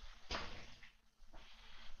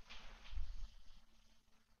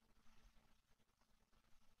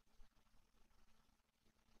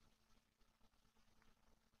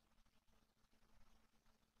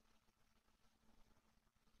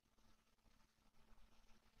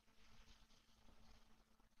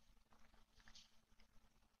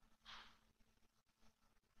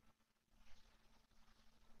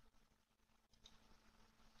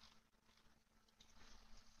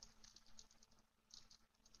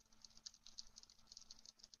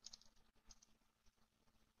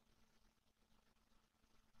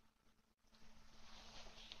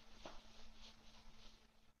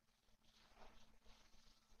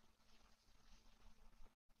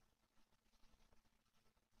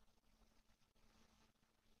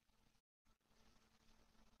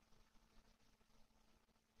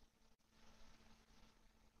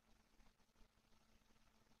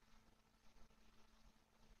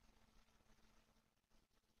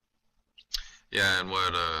 Yeah, and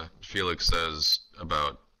what Felix says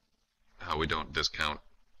about how we don't discount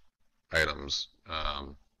items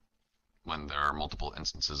when there are multiple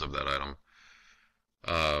instances of that item.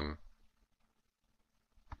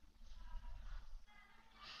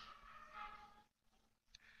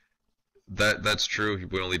 That's true.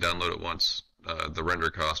 We only download it once. The render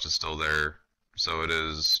cost is still there, so it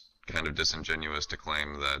is kind of disingenuous to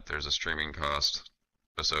claim that there's a streaming cost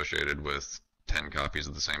associated with 10 copies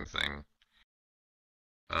of the same thing.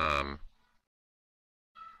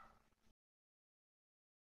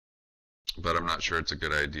 But I'm not sure it's a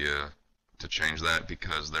good idea to change that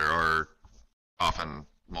because there are often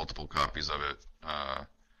multiple copies of it,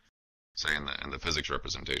 say in the physics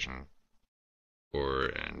representation or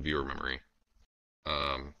in viewer memory.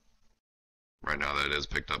 right now that is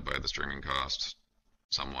picked up by the streaming cost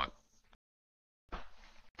somewhat.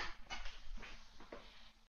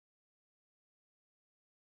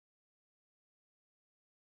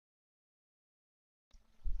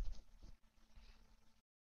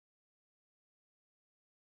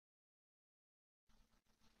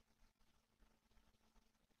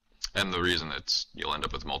 And the reason you'll end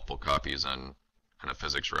up with multiple copies in a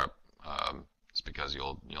physics rep is because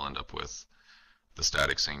you'll end up with the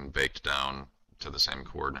static scene baked down to the same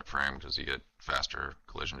coordinate frame because you get faster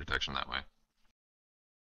collision detection that way.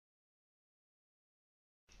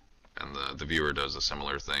 And the viewer does a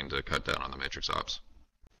similar thing to cut down on the matrix ops.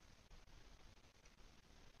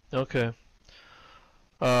 Okay.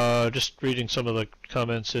 Just reading some of the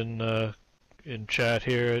comments in chat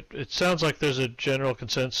here. It sounds like there's a general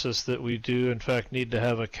consensus that we do in fact need to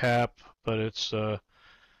have a cap, but it's kind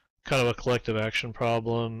of a collective action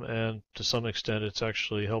problem, and to some extent it's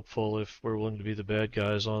actually helpful if we're willing to be the bad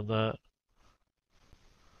guys on that.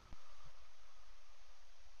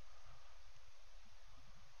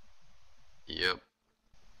 Yep.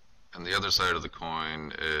 And the other side of the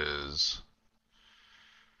coin is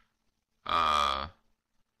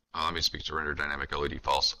let me speak to render dynamic LED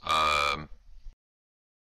false.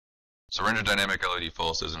 So render dynamic LED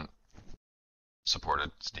false isn't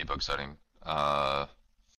supported. It's debug setting.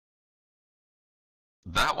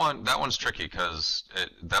 That one's tricky because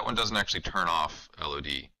that one doesn't actually turn off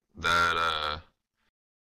LOD.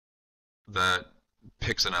 That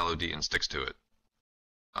picks an LOD and sticks to it.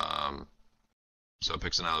 So it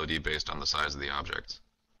picks an LOD based on the size of the object.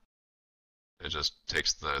 It just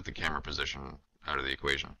takes the camera position out of the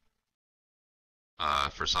equation.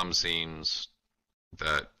 For some scenes,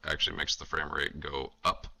 that actually makes the frame rate go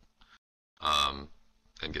up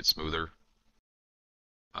and get smoother.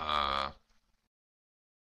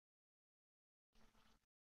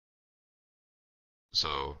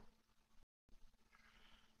 So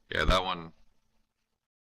yeah, that one.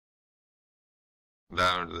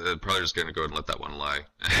 They're probably just going to go ahead and let that one lie.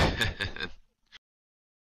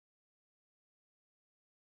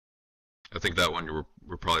 I think that one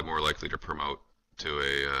we're probably more likely to promote to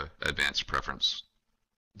a advanced preference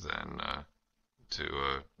than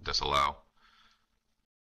to disallow.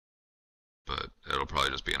 But it'll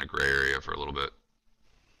probably just be in a gray area for a little bit.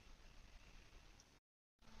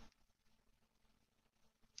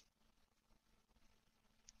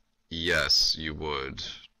 Yes, you would.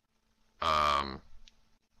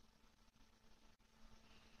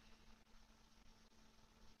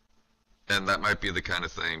 And that might be the kind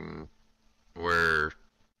of thing where,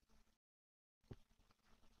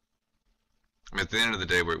 I mean, at the end of the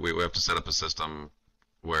day, we have to set up a system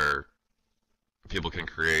where people can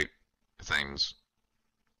create things,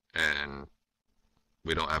 and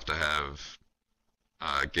we don't have to have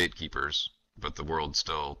gatekeepers, but the world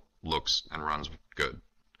still looks and runs good.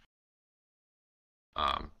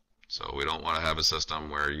 So we don't want to have a system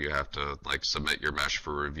where you have to like submit your mesh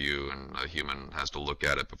for review and a human has to look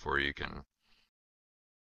at it before you can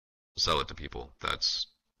sell it to people. That's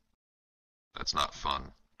not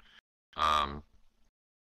fun. And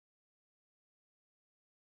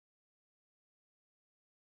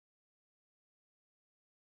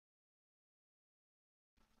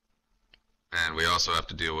we also have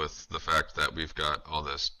to deal with the fact that we've got all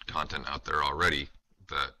this content out there already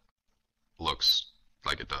that looks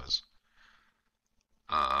like it does.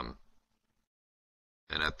 And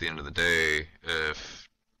at the end of the day, if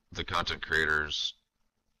the content creators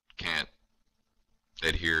can't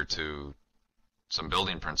adhere to some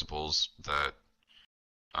building principles that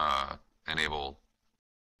enable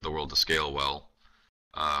the world to scale well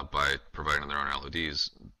by providing their own LEDs,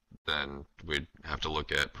 then we'd have to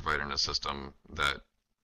look at providing a system that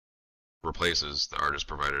replaces the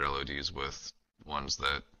artist-provided LEDs with ones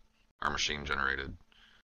that are machine-generated.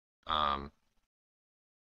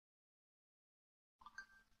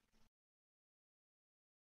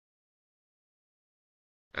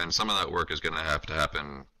 And some of that work is going to have to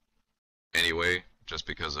happen anyway, just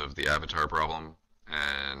because of the avatar problem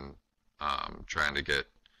and trying to get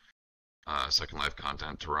Second Life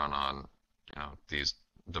content to run on, these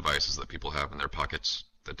devices that people have in their pockets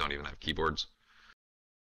that don't even have keyboards.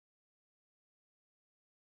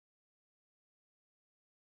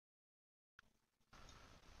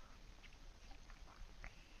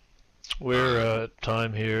 We're at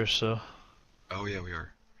time here, so. Oh yeah, we are.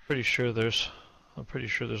 I'm pretty sure there's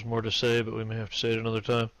more to say, but we may have to say it another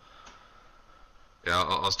time. Yeah,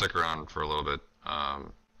 I'll stick around for a little bit.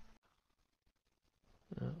 All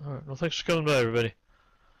right. Well, thanks for coming by, everybody.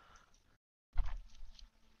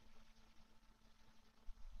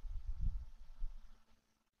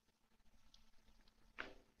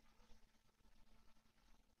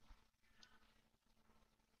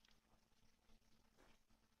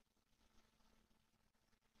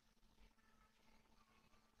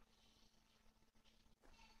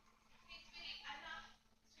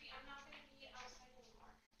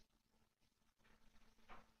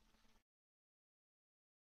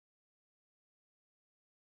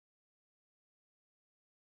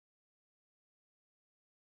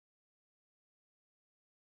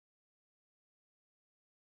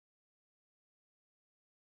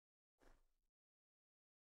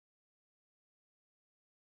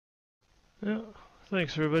 Yeah.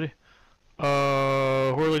 Thanks, everybody.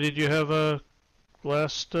 Horley, did you have a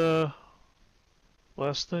last thing?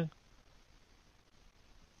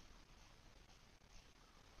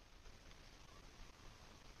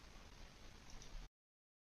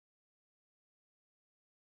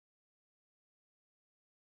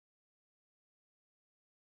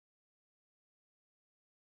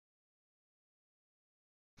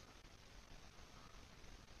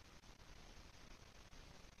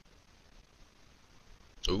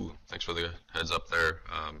 Ooh, thanks for the heads up there.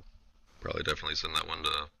 Probably definitely send that one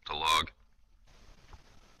to log.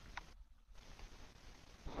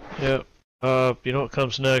 Yeah. You know what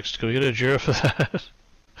comes next? Go get a Jira for that.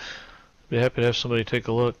 Be happy to have somebody take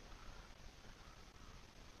a look.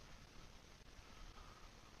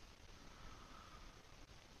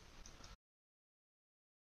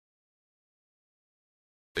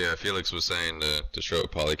 Yeah, Felix was saying to show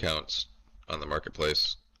poly counts on the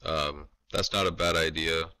marketplace. That's not a bad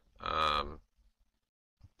idea,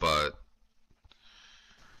 but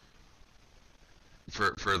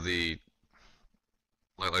for the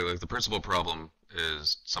like the principal problem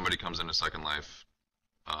is somebody comes into Second Life,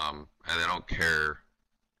 and they don't care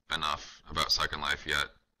enough about Second Life yet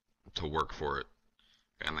to work for it,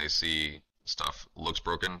 and they see stuff looks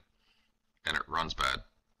broken and it runs bad,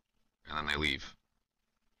 and then they leave.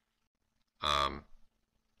 Um,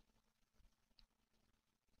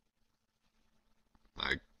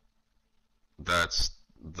 like that's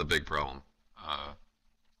the big problem.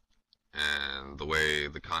 And the way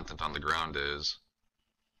the content on the ground is,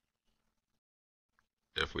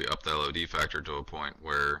 if we up the LOD factor to a point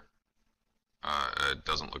where it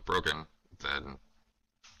doesn't look broken, then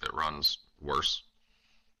it runs worse.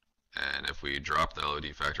 And if we drop the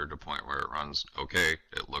LOD factor to a point where it runs okay,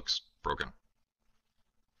 it looks broken.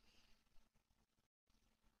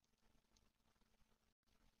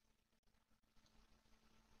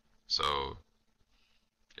 So,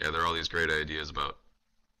 yeah, there are all these great ideas about,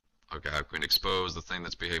 okay, how can we expose the thing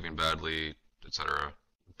that's behaving badly, etc.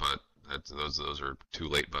 But those are too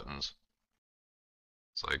late buttons.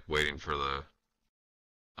 It's like waiting for the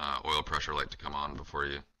oil pressure light to come on before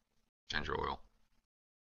you change your oil.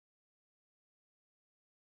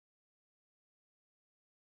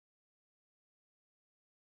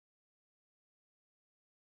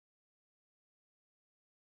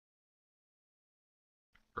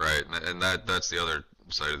 Right, and that's the other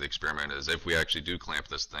side of the experiment is if we actually do clamp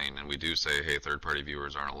this thing and we do say, hey, third-party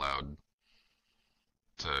viewers aren't allowed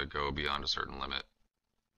to go beyond a certain limit,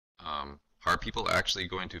 are people actually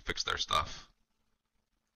going to fix their stuff?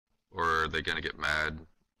 Or are they going to get mad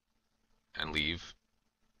and leave?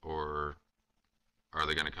 Or are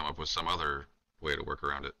they going to come up with some other way to work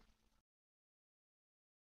around it?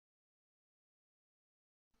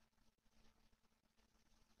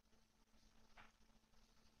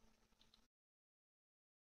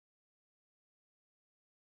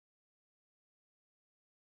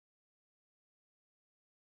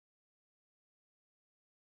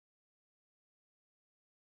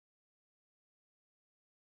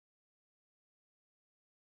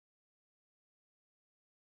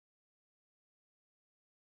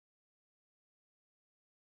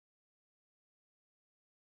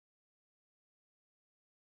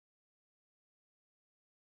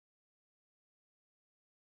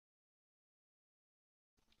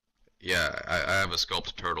 Yeah, I have a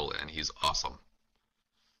sculpt turtle and he's awesome.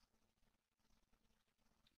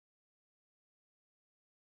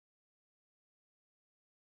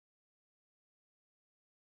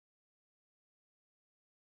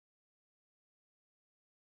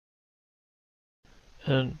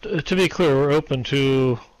 And to be clear, we're open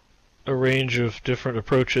to a range of different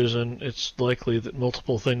approaches, and it's likely that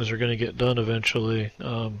multiple things are going to get done eventually.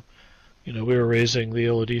 We were raising the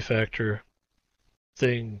LOD factor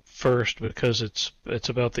thing first because it's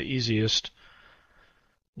about the easiest,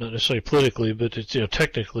 not necessarily politically, but it's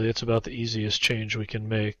technically it's about the easiest change we can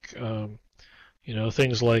make.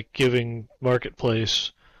 Things like giving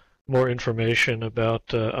marketplace more information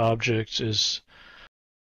about objects is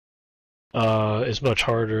much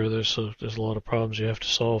harder. There's a lot of problems you have to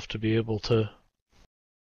solve to be able to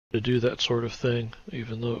do that sort of thing,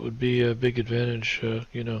 even though it would be a big advantage,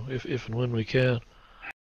 if and when we can.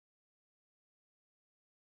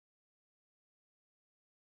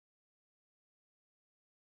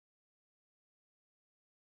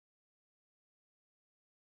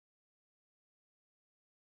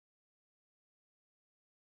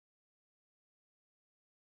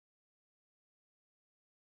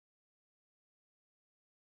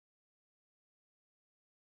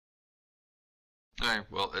 All right,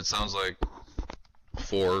 well, it sounds like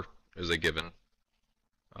 4 is a given.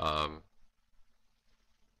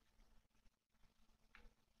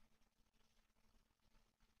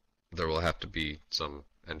 there will have to be some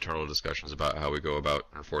internal discussions about how we go about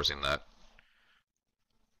enforcing that.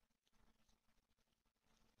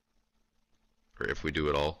 Or if we do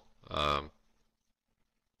it all.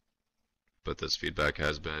 But this feedback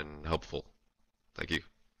has been helpful. Thank you.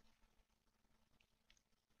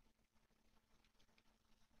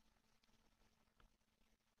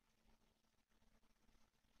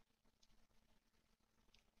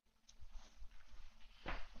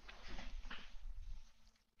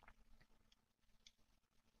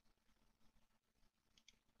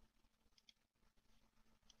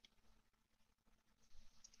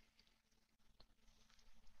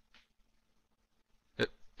 Yep,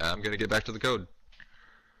 I'm going to get back to the code.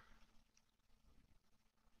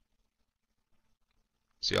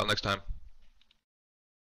 See y'all next time.